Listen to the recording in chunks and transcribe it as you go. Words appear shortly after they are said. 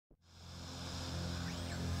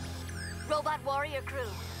robot warrior crew.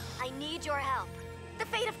 I need your help. The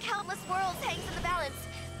fate of countless worlds hangs in the balance.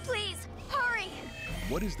 Please, hurry!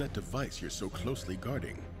 What is that device you're so closely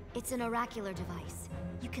guarding? It's an oracular device.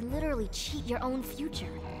 You can literally cheat your own future.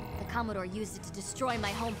 The Commodore used it to destroy my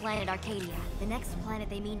home planet Arcadia. The next planet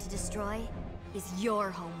they mean to destroy is your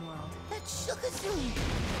homeworld. That's Shugazoo.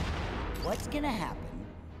 What's gonna happen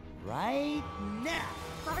right now?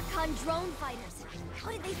 Larkon drone fighters. How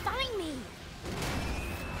did they find me?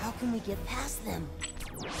 How can we get past them?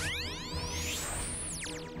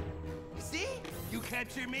 See? You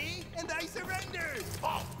capture me, and I surrender!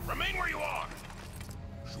 Oh, remain where you are!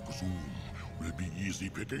 Shugazoo will be easy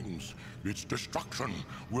pickings. Its destruction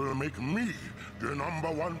will make me the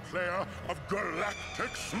 #1 player of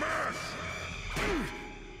Galactic Smash!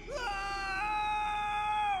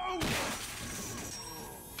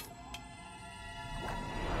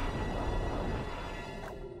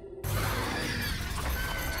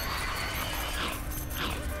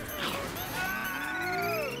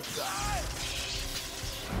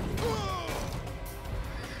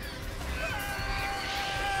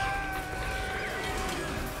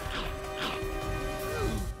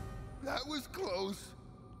 That was close.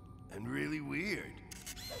 And really weird.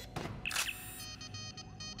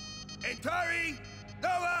 Antari!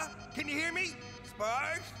 Noah! Can you hear me?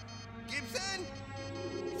 Sparks? Gibson?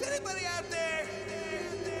 Is anybody out there?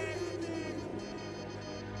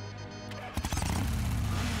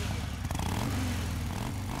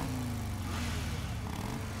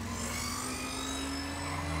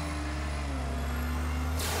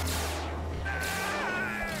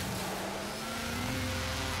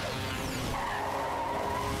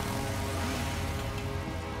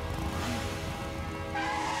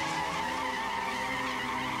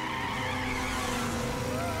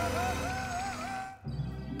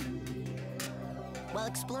 While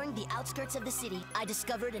exploring the outskirts of the city, I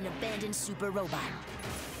discovered an abandoned super robot.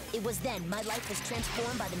 It was then my life was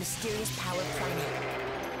transformed by the mysterious power primate.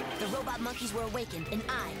 The robot monkeys were awakened, and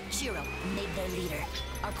I, Shiro, made their leader.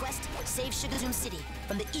 Our quest, save Shugazoo City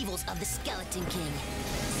from the evils of the Skeleton King.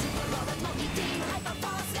 Super Robot Monkey Team,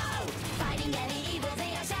 Hyperforce, go! Fighting any evil,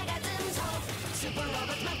 they are Shugazoo's hope. Super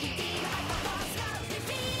Robot Monkey Team, Hyperforce, go!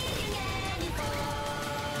 Defeating any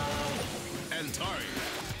foe. Antari.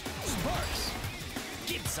 Sparks.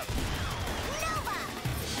 Gibson. Nova!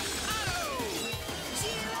 Otto.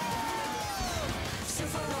 Zero!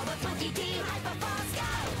 Super Robot Monkey Team, Hyperforce, go!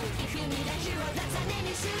 If you need a hero, that's a name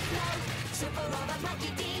you should know. Super Robot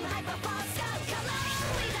Monkey Team, Hyperforce, go! Come along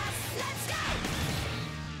with us, let's go!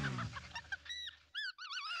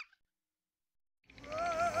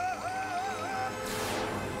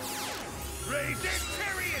 Raise their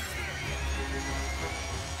chariots!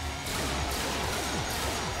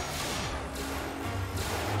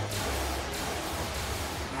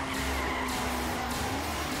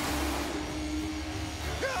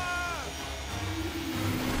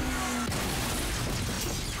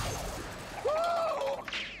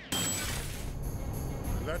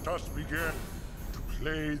 Let us begin to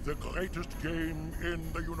play the greatest game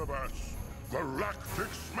in the universe, Galactic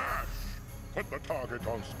Smash! Put the target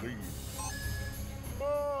on screen.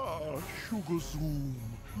 Ah, Shugazoo,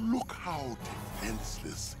 look how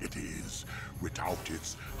defenseless it is without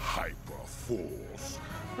its Hyperforce.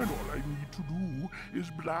 And all I need to do is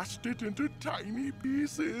blast it into tiny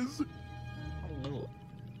pieces.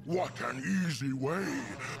 What an easy way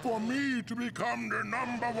for me to become the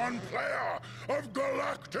 #1 player of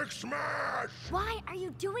Galactic Smash! Why are you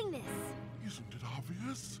doing this? Isn't it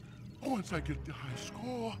obvious? Once I get the high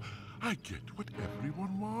score, I get what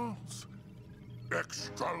everyone wants.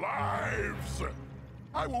 Extra lives!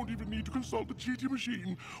 I won't even need to consult the cheating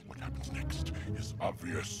machine. What happens next is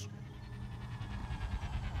obvious.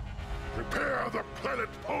 Prepare the planet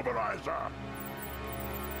pulverizer!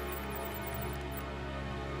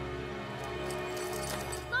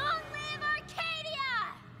 Long live Arcadia!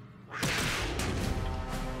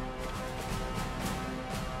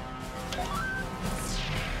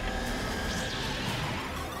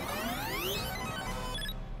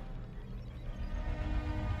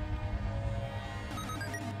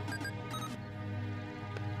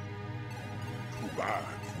 Too bad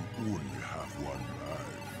you only have one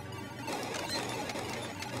life.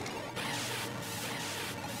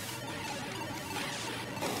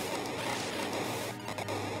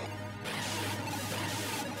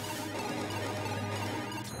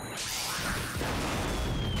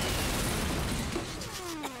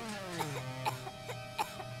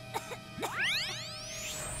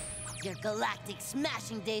 Your galactic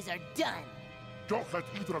smashing days are done. Don't let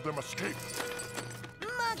either of them escape.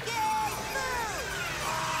 Monkey move!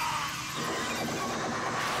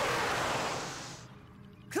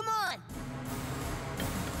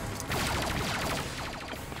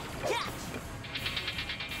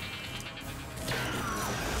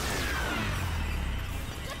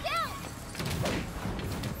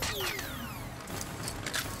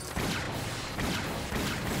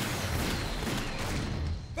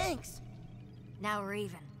 Now we're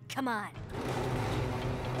even. Come on.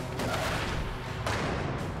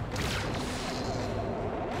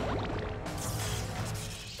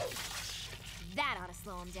 That ought to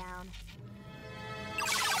slow him down.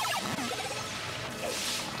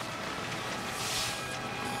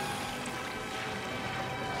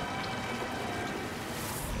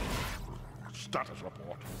 Status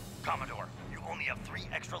report. Commodore, you only have 3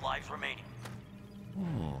 extra lives remaining.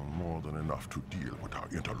 More than enough to deal with our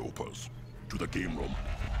interlopers. To the game room.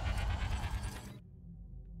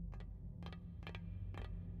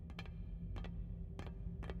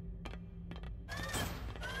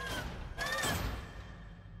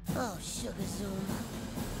 Oh, Sugar Zoom.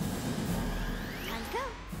 Time to go.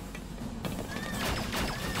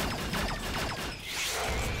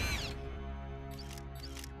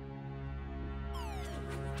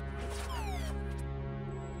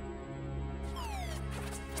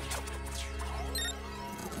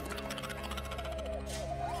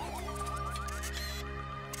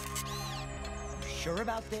 Sure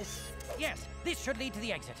about this? Yes, this should lead to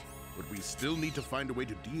the exit. But we still need to find a way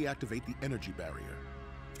to deactivate the energy barrier.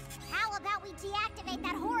 How about we deactivate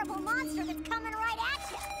that horrible monster that's coming right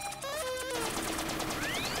at you?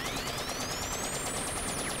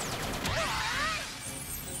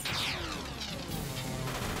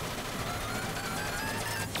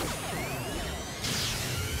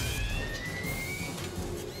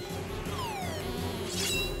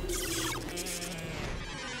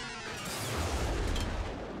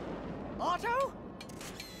 Otto?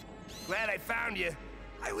 Glad I found you.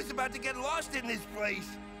 I was about to get lost in this place.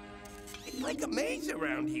 It's like a maze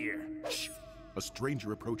around here. Shh! A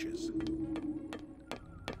stranger approaches.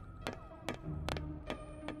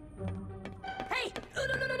 Hey!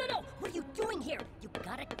 No! What are you doing here? You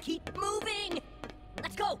gotta keep moving!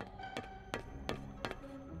 Let's go!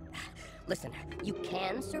 Listen, you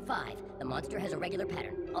can survive. The monster has a regular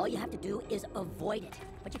pattern. All you have to do is avoid it.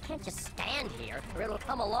 But you can't just stand here, or it'll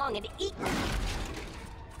come along and eat you.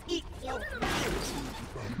 Eat you.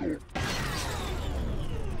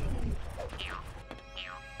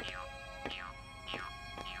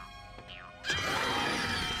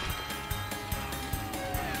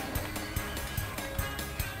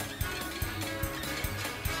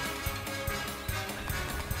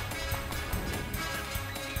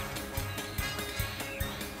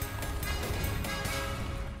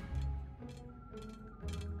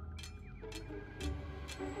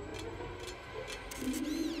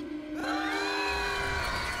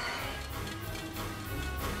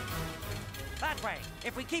 That way.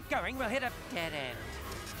 If we keep going, we'll hit a dead end.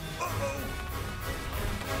 Uh-oh!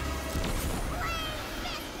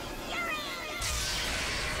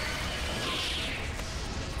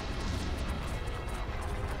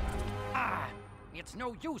 Ah! It's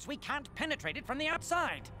no use. We can't penetrate it from the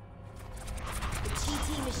outside. The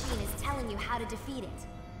TT machine is telling you how to defeat it.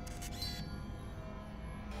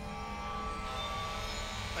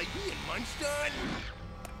 Like being munched on?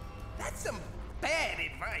 That's some bad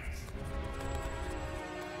advice.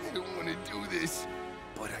 I don't want to do this,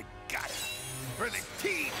 but I gotta. For the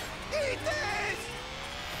team! Eat this!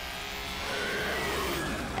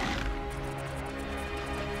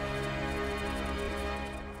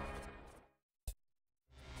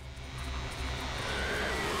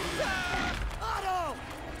 Otto!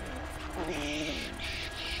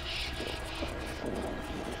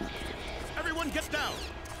 Everyone get down!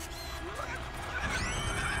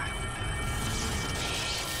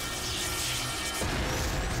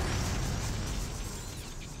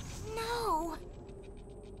 No!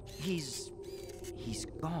 He's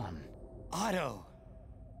gone. Otto!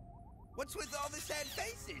 What's with all the sad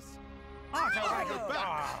faces? Otto! We're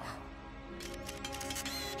back!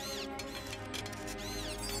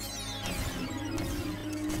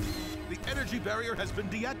 The energy barrier has been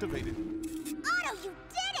deactivated. Otto, you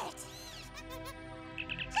did it!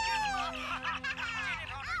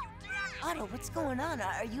 Otto, what's going on?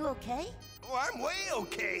 Are you okay? Oh, I'm way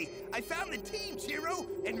okay. I found the team, Zero,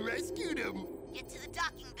 and rescued them. Get to the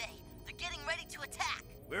docking bay. They're getting ready to attack.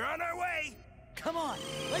 We're on our way. Come on,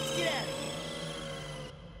 let's get at it.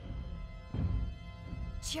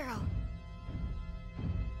 Shiro.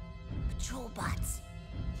 Patrol bots.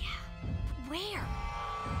 Yeah, but where?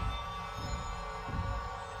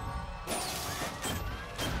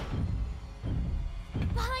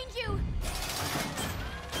 Behind you!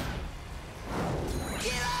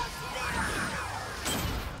 Get out,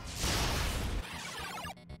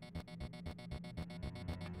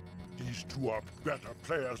 These two are better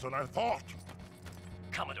players than I thought.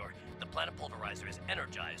 Commodore, the planet pulverizer is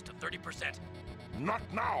energized to 30%. Not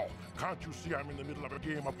now! Can't you see I'm in the middle of a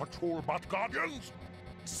game of Patrol Bot Guardians?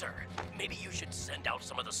 Sir, maybe you should send out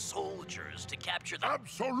some of the soldiers to capture the...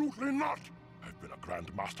 Absolutely not! I've been a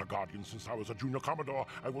Grand Master Guardian since I was a junior Commodore.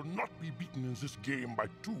 I will not be beaten in this game by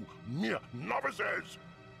 2 mere novices!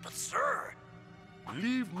 But sir...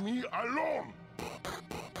 Leave me alone!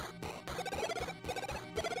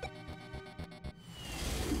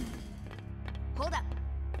 Hold up.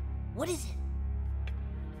 What is it?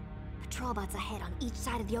 Patrol bots ahead on each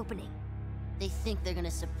side of the opening. They think they're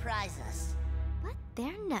gonna surprise us. But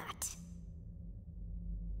they're not.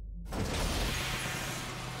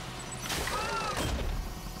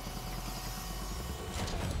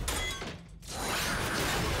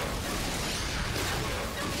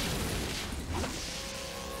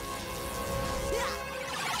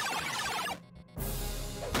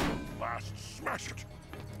 Blast, smash it!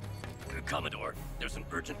 Commodore, there's an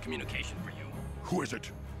urgent communication for you. Who is it?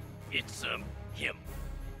 It's, him.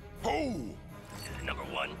 Who? Number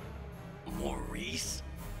 1, Maurice.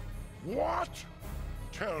 What?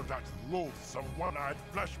 Tell that loathsome one-eyed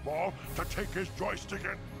fleshball to take his joystick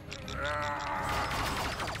and...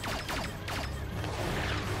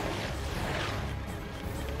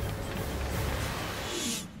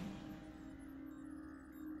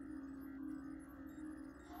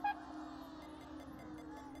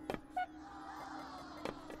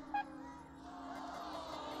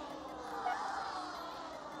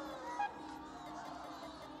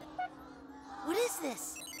 What is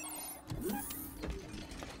this?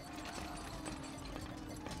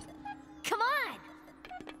 Come on!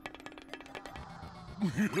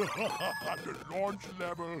 The launch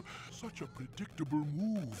level. Such a predictable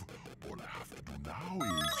move. All I have to do now is...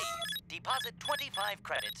 Please, deposit 25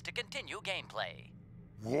 credits to continue gameplay.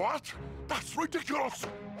 What? That's ridiculous!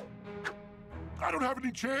 I don't have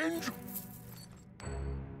any change.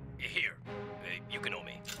 Here, you can owe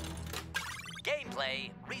me.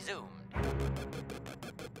 Gameplay resumed. And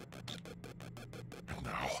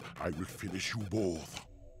now I will finish you both.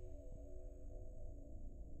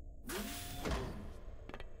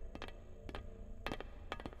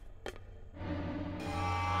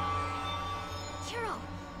 Hero!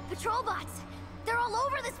 Patrol bots! They're all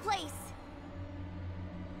over this place!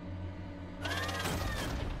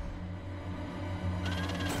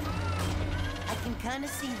 I can kinda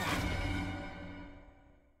see that.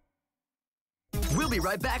 We'll be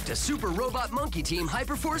right back to Super Robot Monkey Team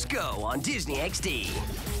Hyperforce Go on Disney XD.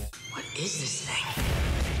 What is this thing?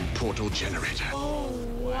 Portal generator. Oh,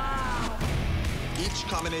 wow. Each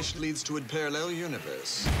combination leads to a parallel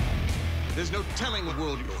universe. There's no telling the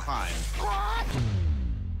world you'll find. What?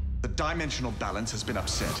 The dimensional balance has been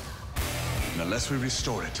upset. And unless we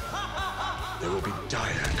restore it, there will be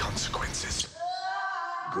dire consequences.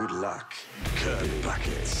 Good luck, Kirby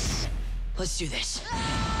Buckets. Let's do this.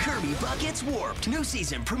 Kirby Buckets Warped. New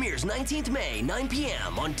season premieres 19th May, 9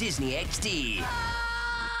 p.m. on Disney XD.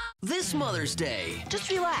 This Mother's Day, just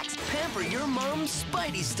relax. Pamper your mom's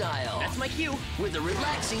Spidey style. That's my cue. With a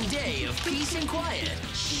relaxing day of peace and quiet.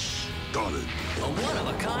 Darling. A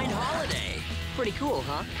one-of-a-kind holiday. Pretty cool,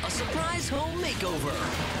 huh? A surprise home makeover.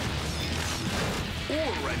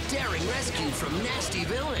 Or a daring rescue from nasty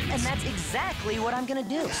villains. And that's exactly what I'm gonna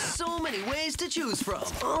do. So many ways to choose from.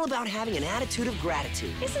 It's all about having an attitude of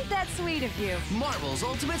gratitude. Isn't that sweet of you? Marvel's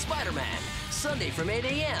Ultimate Spider-Man. Sunday from 8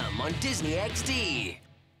 a.m. on Disney XD.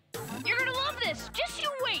 You're gonna love this. Just you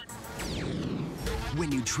wait.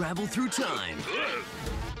 When you travel through time,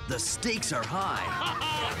 the stakes are high.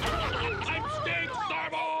 I'm Stink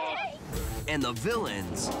Starble! And the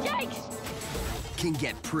villains Yikes! can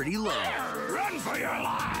get pretty low. Run for your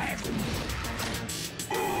life!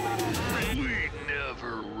 We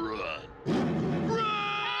never run.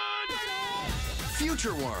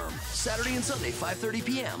 Future Worm, Saturday and Sunday, 5:30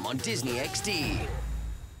 p.m. on Disney XD.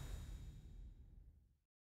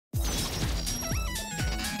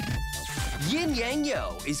 Yin Yang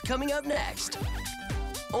Yo is coming up next,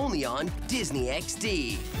 only on Disney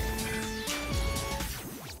XD.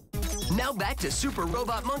 Now back to Super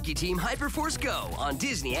Robot Monkey Team Hyperforce Go on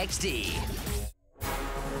Disney XD.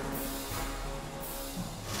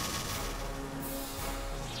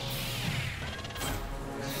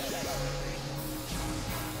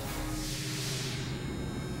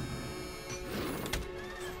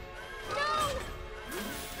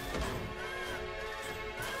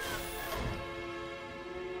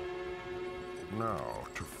 Now,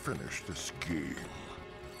 to finish this game.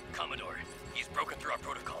 Commodore, he's broken through our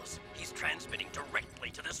protocols. He's transmitting directly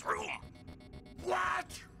to this room. What?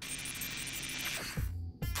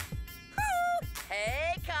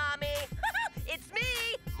 Hey, Kami! It's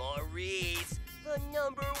me, Maurice, the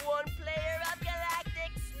 #1 player of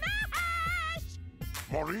Galactic Smash!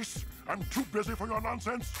 Maurice, I'm too busy for your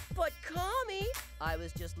nonsense. But Kami, I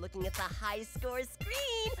was just looking at the high score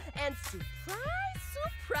screen, and surprise,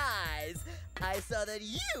 surprise, I saw that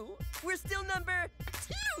you were still number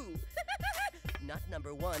 2. Not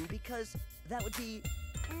number 1, because that would be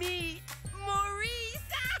me, Maurice.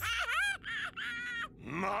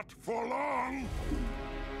 Not for long.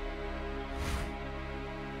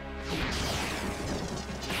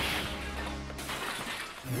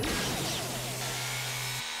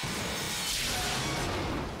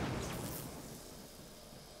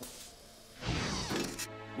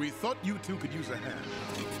 We thought you two could use a hand.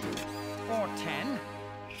 Or 10.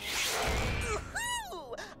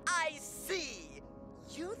 Ooh, I see.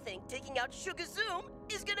 You think taking out Sugar Zoom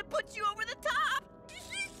is gonna put you over the top?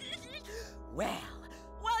 Well,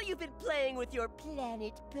 while you've been playing with your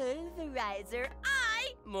planet pulverizer,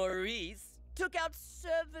 I, Maurice, took out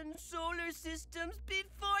 7 solar systems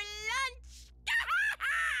before lunch.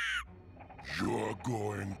 You're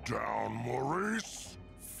going down, Maurice.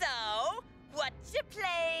 So, what you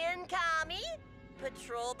playing, Kami?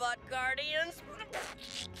 Patrol bot guardians?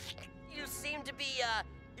 You seem to be,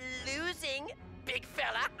 losing, big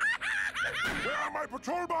fella. Where are my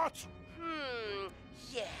patrol bots?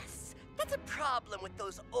 Yes. That's a problem with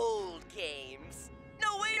those old games.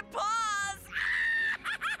 No way to pause!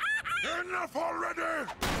 Enough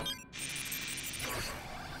already!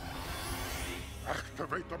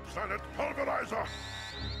 Activate the planet pulverizer!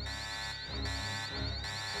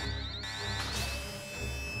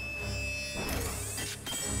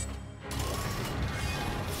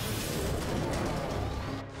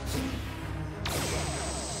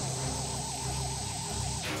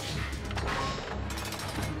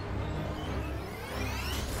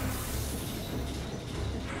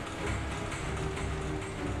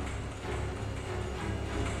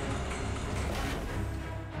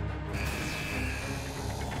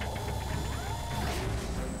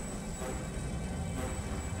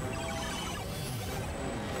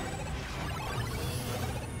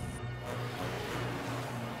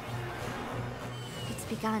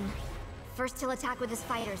 Begun. First he'll attack with his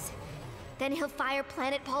fighters. Then he'll fire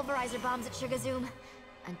planet pulverizer bombs at Sugar Zoom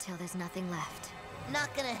until there's nothing left.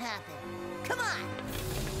 Not gonna happen. Come on!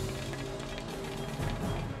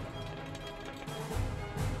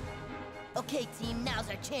 Okay, team, now's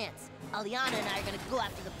our chance. Aliana and I are gonna go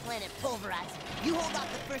after the planet pulverizer. You hold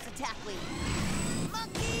off the first attack wave.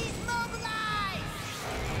 Monkeys, mobilize!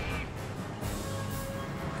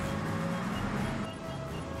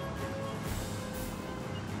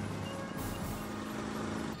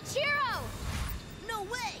 Chiro! No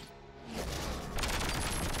way!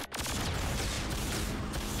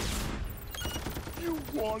 You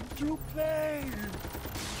want to play?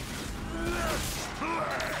 Let's play!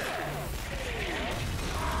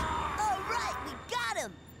 All right, we got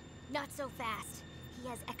him! Not so fast. He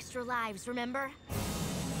has extra lives, remember?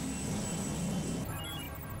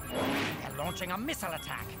 They're launching a missile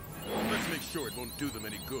attack. Let's make sure it won't do them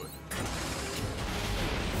any good.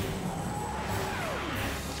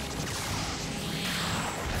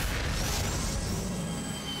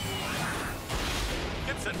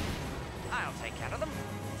 Gibson! I'll take care of them.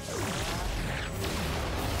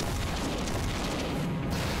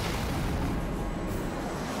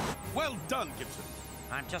 Well done, Gibson.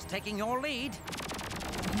 I'm just taking your lead.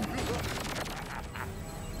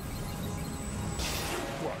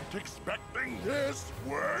 Weren't expecting this,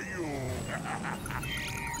 were you?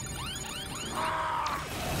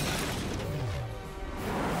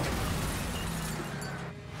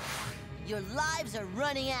 Your lives are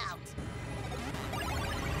running out.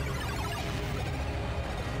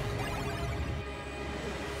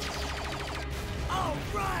 All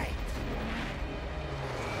right!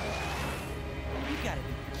 You gotta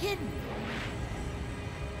be kidding me.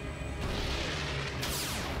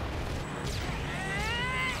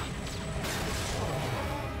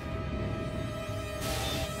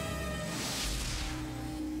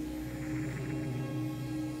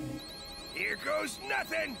 Here goes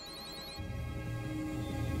nothing!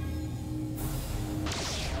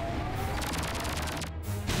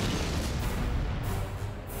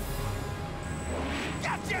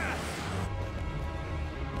 Gotcha!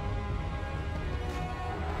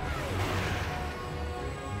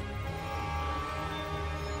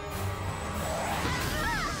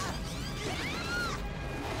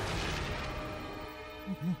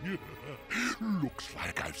 Looks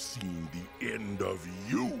like I've seen the end of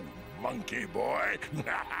you, monkey boy.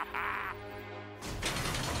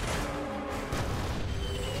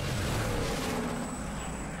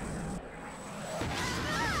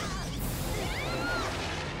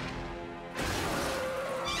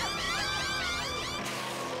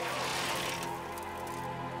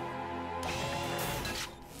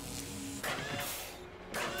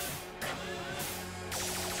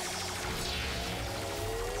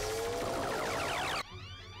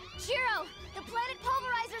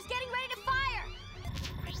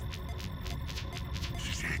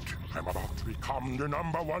 I'm about to become the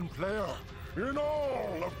 #1 player in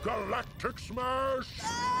all of Galactic Smash!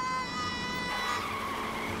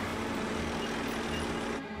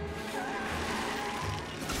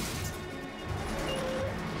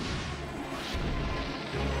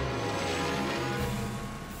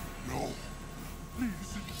 No,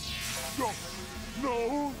 please,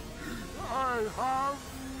 no, I have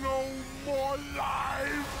no more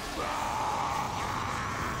lives!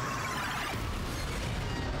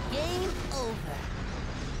 Game over.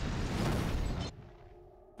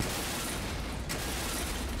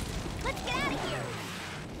 Let's get out of here!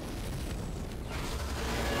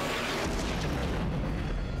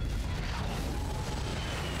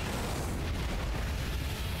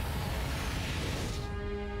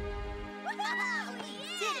 We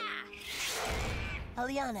did it!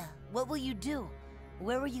 Eliana, what will you do?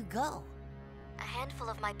 Where will you go? A handful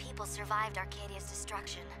of my people survived Arcadia's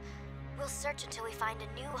destruction. We'll search until we find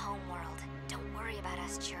a new homeworld. Don't worry about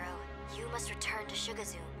us, Churro. You must return to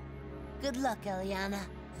Sugazoom. Good luck, Eliana.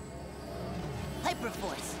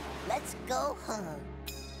 Hyperforce, let's go home.